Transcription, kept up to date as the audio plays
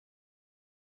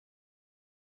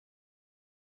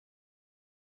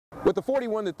With a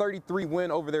 41-33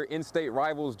 win over their in-state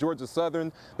rivals, Georgia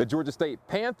Southern, the Georgia State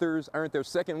Panthers earned their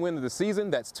second win of the season.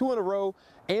 That's 2 in a row,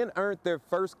 and earned their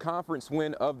first conference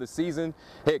win of the season.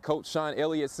 Head coach Sean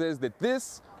Elliott says that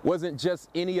this wasn't just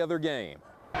any other game.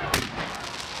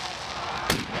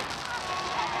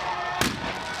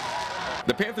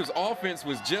 The Panthers' offense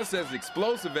was just as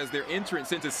explosive as their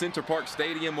entrance into Center Parc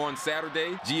Stadium on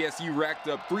Saturday. GSU racked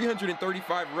up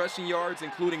 335 rushing yards,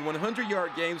 including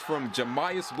 100-yard games from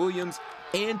Jamyest Williams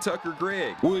and Tucker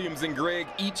Gregg. Williams and Gregg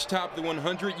each topped the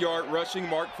 100-yard rushing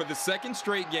mark for the second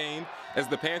straight game as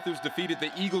the Panthers defeated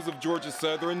the Eagles of Georgia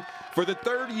Southern for the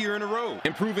third year in a row,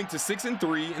 improving to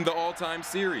 6-3 in the all-time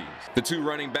series. The two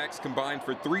running backs combined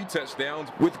for 3 touchdowns,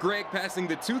 with Gregg passing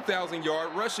the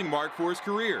 2,000-yard rushing mark for his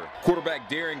career. Quarterback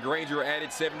Darren Granger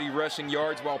added 70 rushing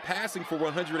yards while passing for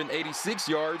 186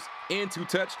 yards and 2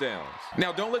 touchdowns.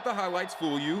 Now, don't let the highlights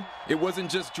fool you. It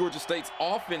wasn't just Georgia State's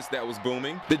offense that was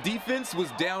booming. The defense was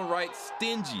downright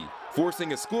stingy,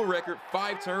 forcing a school record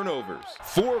 5 turnovers.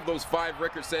 4 of those 5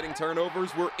 record-setting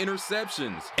turnovers were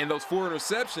interceptions, and those 4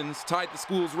 interceptions tied the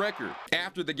school's record.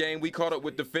 After the game, we caught up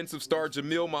with defensive star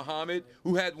Jamil Muhammad,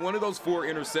 who had one of those 4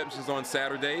 interceptions on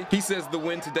Saturday. He says the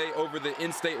win today over the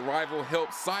in-state rival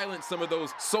helped silence some of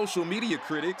those social media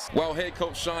critics, while head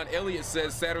coach Sean Elliott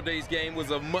says Saturday's game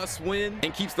was a must-win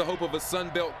and keeps the hope of a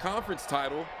Sun Belt Conference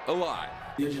title alive.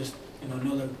 They're just,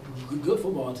 another good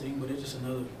football team, but they're just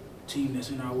another team that's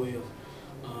in our way of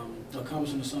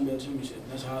accomplishing the Sun Belt Championship.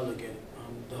 That's how I look at it.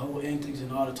 The whole antics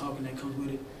and all the talking that comes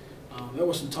with it. There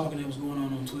was some talking that was going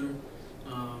on Twitter,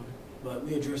 but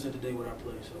we addressed that today with our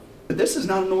play. So. But this is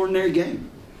not an ordinary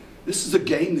game. This is a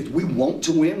game that we want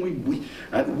to win.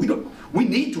 We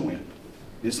need to win.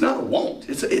 It's not a want.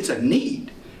 It's a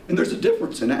need. And there's a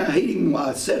difference. And I hate even why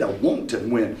I said I want to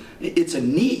win. It's a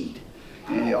need.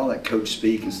 And all that coach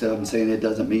speak and stuff and saying it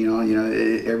doesn't mean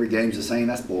every game's the same.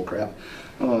 That's bull crap.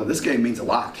 This game means a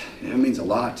lot. It means a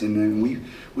lot, and then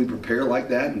we prepare like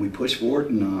that and we push for it.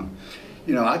 And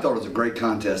I thought it was a great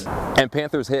contest. And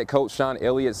Panthers head coach Sean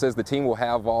Elliott says the team will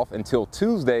have off until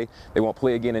Tuesday. They won't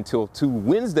play again until 2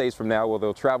 Wednesdays from now, where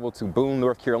they'll travel to Boone,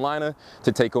 North Carolina,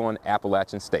 to take on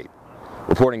Appalachian State.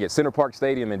 Reporting at Center Parc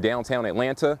Stadium in downtown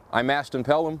Atlanta, I'm Ashton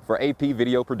Pelham for AP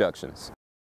Video Productions.